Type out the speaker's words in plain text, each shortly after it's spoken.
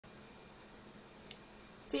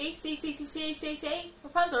See?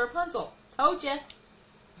 Rapunzel. Told ya.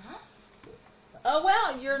 Huh? Oh,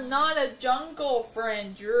 well, you're not a jungle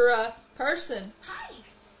friend. You're a person. Hi.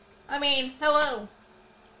 I mean, hello.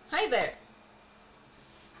 Hi there.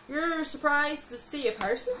 You're surprised to see a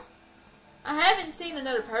person? I haven't seen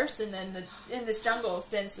another person in this jungle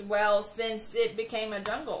since it became a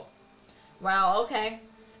jungle. Wow, okay.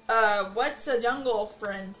 What's a jungle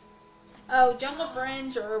friend? Oh, jungle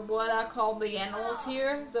friends are what I call the animals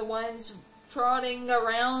here. The ones trotting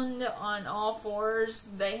around on all fours.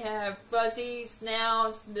 They have fuzzy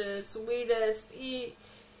snouts, the sweetest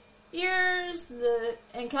ears,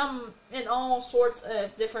 and come in all sorts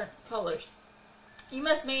of different colors. You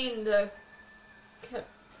must mean the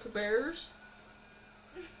bears?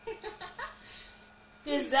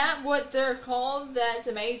 Is that what they're called? That's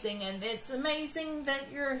amazing, and it's amazing that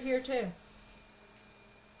you're here too.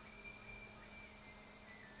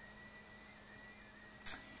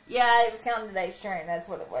 Yeah, it was counting today's train. That's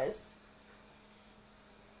what it was.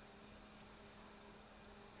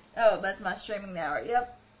 Oh, that's my streaming now.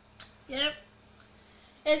 Yep.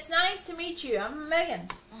 It's nice to meet you. I'm Megan.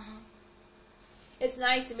 It's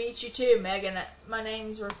nice to meet you too, Megan. My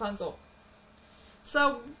name's Rapunzel.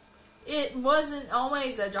 So, it wasn't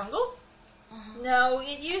always a jungle? No,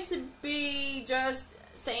 it used to be just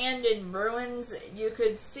sand and ruins. You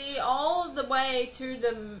could see all the way to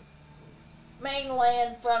the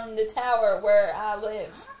mainland from the tower where I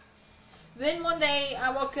lived. Then one day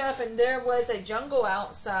I woke up and there was a jungle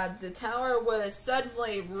outside. The tower was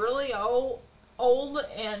suddenly really old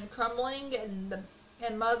and crumbling,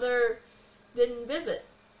 and Mother didn't visit.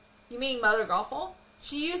 You mean Mother Gothel?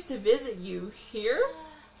 She used to visit you here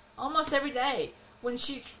almost every day. When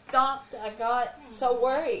she stopped, I got so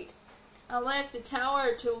worried. I left the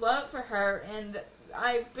tower to look for her, and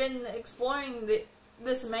I've been exploring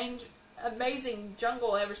this amazing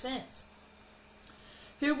jungle ever since.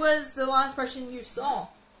 Who was the last person you saw?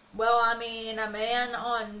 Well, I mean, a man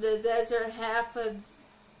on the desert half of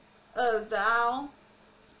the isle.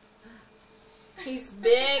 He's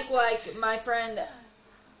big like my friend,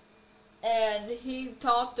 and he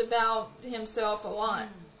talked about himself a lot.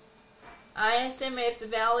 I asked him if the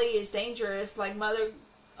valley is dangerous, like Mother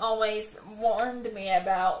always warned me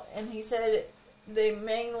about, and he said the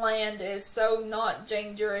mainland is so not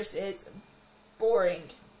dangerous, it's boring.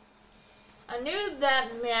 I knew that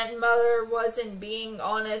meant Mother wasn't being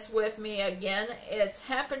honest with me again. It's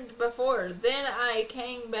happened before. Then I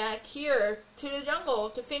came back here to the jungle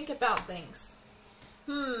to think about things.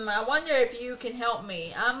 I wonder if you can help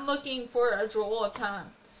me. I'm looking for a jewel of time.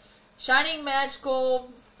 Shining magical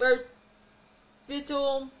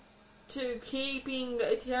vital to keeping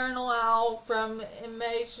Eternal Owl from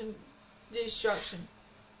imminent destruction.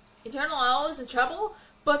 Eternal Owl is in trouble,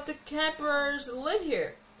 but the Campers live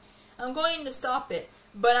here. I'm going to stop it,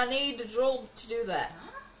 but I need the jewel to do that.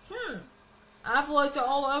 I've looked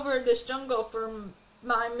all over this jungle for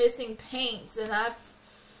my missing paints, and I've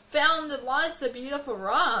found lots of beautiful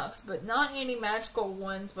rocks, but not any magical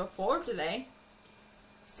ones before today.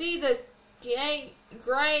 See the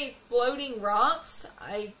gray floating rocks?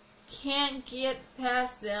 I can't get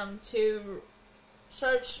past them to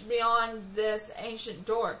search beyond this ancient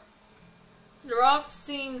door. The rocks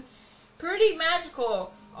seem pretty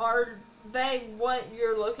magical. Are they what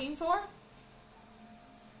you're looking for?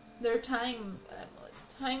 They're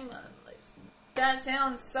timeless. That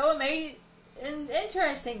sounds so amazing and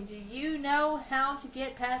interesting. Do you know how to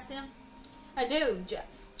get past them? I do.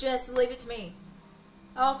 Just leave it to me.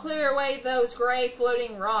 I'll clear away those gray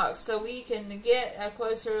floating rocks so we can get a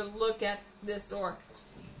closer look at this door.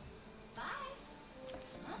 Bye.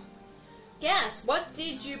 Guess, what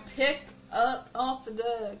did you pick up off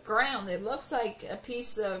the ground? It looks like a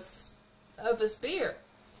piece of a spear.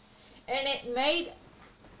 And it made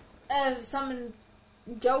of some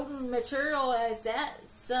golden material as that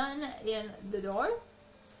sun in the door?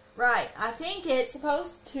 Right, I think it's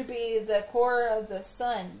supposed to be the core of the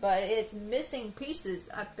sun, but it's missing pieces.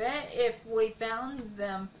 I bet if we found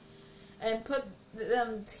them and put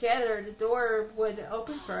them together, the door would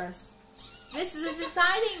open for us. This is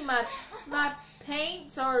exciting. My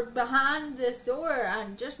paints are behind this door. I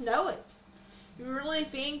just know it. You really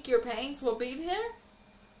think your paints will be there?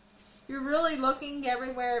 You're really looking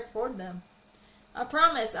everywhere for them. I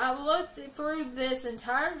promise. I looked through this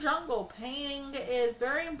entire jungle. Painting is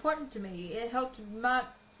very important to me. It helped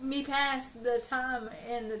me pass the time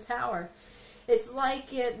in the tower. It's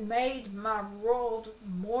like it made my world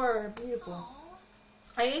more beautiful.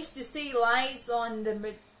 I used to see lights on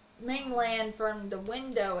the mainland from the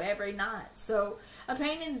window every night, so I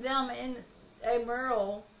painted them in a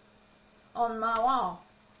mural on my wall.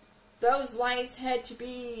 those lights had to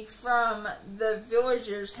be from the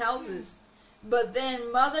villagers' houses. But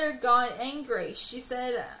then Mother got angry. She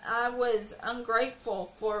said I was ungrateful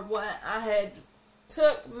for what I had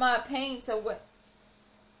took my paints away.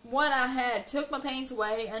 Took my paints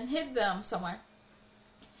away and hid them somewhere.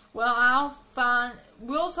 Well,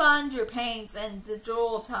 we'll find your paints and the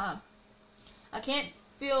jewel of time. I can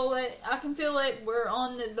feel it. We're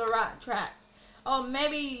on the right track. Oh,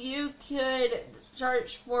 maybe you could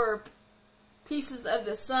search for pieces of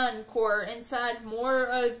the sun core inside more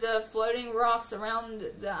of the floating rocks around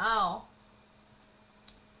the isle.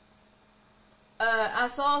 I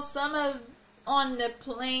saw some on the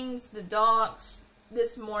plains, the docks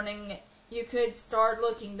this morning. You could start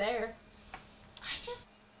looking there.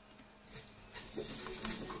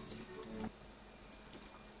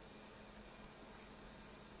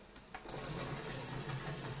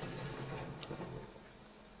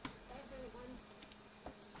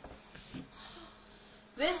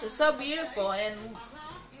 This is so beautiful, and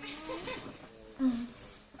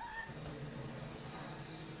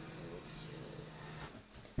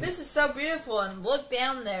this is so beautiful, and look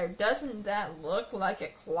down there. Doesn't that look like a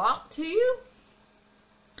clock to you?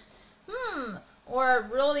 Or a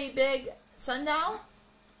really big sundial?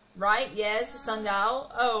 Right, yes, a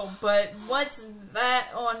sundial. Oh, but what's that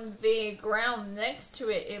on the ground next to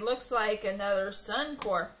it? It looks like another sun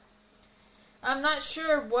core. I'm not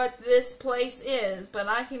sure what this place is, but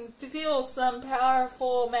I can feel some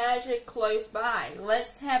powerful magic close by.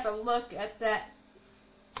 Let's have a look at that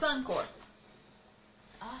sun core.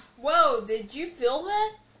 Whoa, did you feel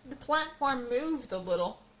that? The platform moved a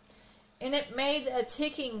little, and it made a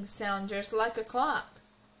ticking sound just like a clock.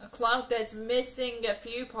 A clock that's missing a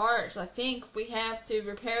few parts. I think we have to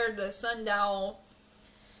repair the sundial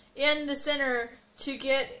in the center to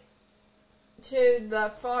get to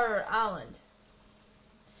the far island.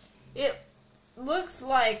 It looks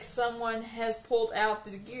like someone has pulled out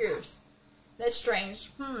the gears. That's strange.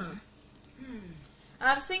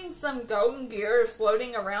 I've seen some golden gears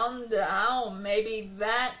floating around the isle. Maybe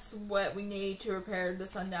that's what we need to repair the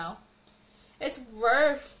sundial. It's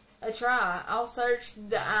worth a try. I'll search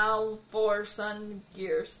the isle for sun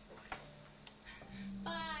gears.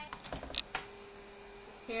 Bye.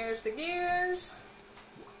 Here's the gears.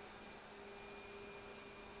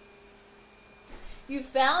 You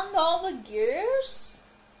found all the gears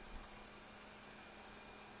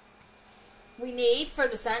we need for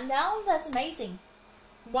the sundial? That's amazing.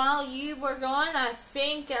 While you were gone, I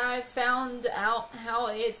think I found out how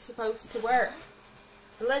it's supposed to work.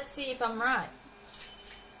 Let's see if I'm right.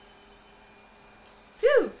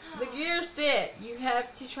 Phew! The gears did. You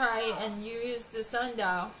have to try and use the sundial.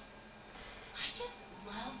 I just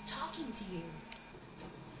love talking to you.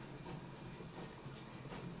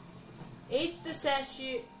 Reach the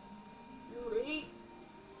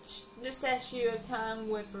statue of time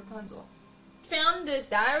with Rapunzel. Found this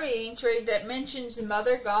diary entry that mentions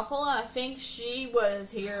Mother Gothel. I think she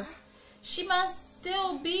was here. She must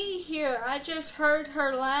still be here. I just heard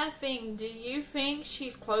her laughing. Do you think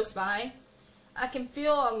she's close by? I can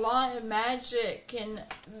feel a lot of magic in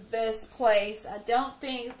this place. I don't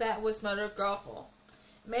think that was Mother Gothel.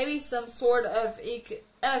 Maybe some sort of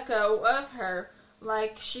echo of her,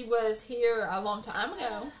 like she was here a long time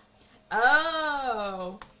ago.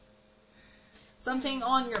 Oh. Something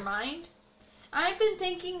on your mind? I've been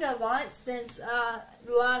thinking a lot since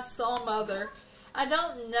last saw Mother. I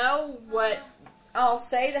don't know what I'll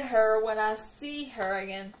say to her when I see her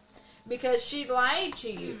again. Because she lied to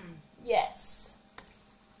you. Yes.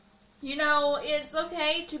 You know, it's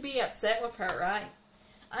okay to be upset with her, right?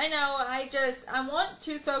 I know, I want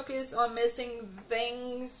to focus on missing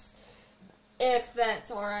things, if that's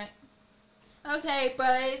alright. Okay,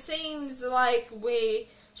 but it seems like we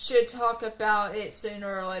should talk about it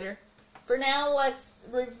sooner or later. For now, let's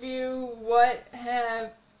review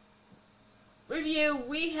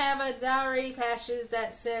we have a diary passage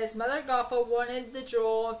that says Mother Gothel wanted the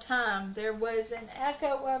jewel of time. There was an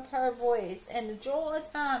echo of her voice, and the jewel of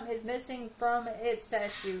time is missing from its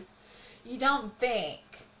statue. You don't think?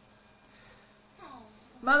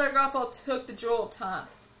 Mother Gothel took the jewel of time.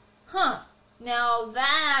 Now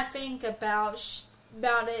that I think about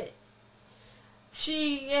it,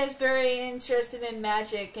 she is very interested in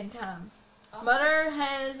magic and time. Mother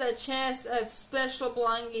has a chest of special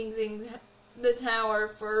belongings in the tower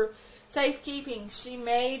for safekeeping. She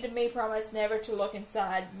made me promise never to look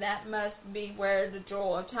inside. That must be where the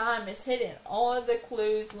jewel of time is hidden. All of the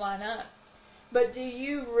clues line up. But do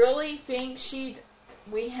you really think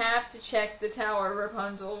we have to check the tower,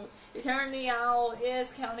 Rapunzel? Eternity Owl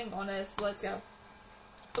is counting on us. Let's go.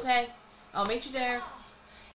 Okay, I'll meet you there.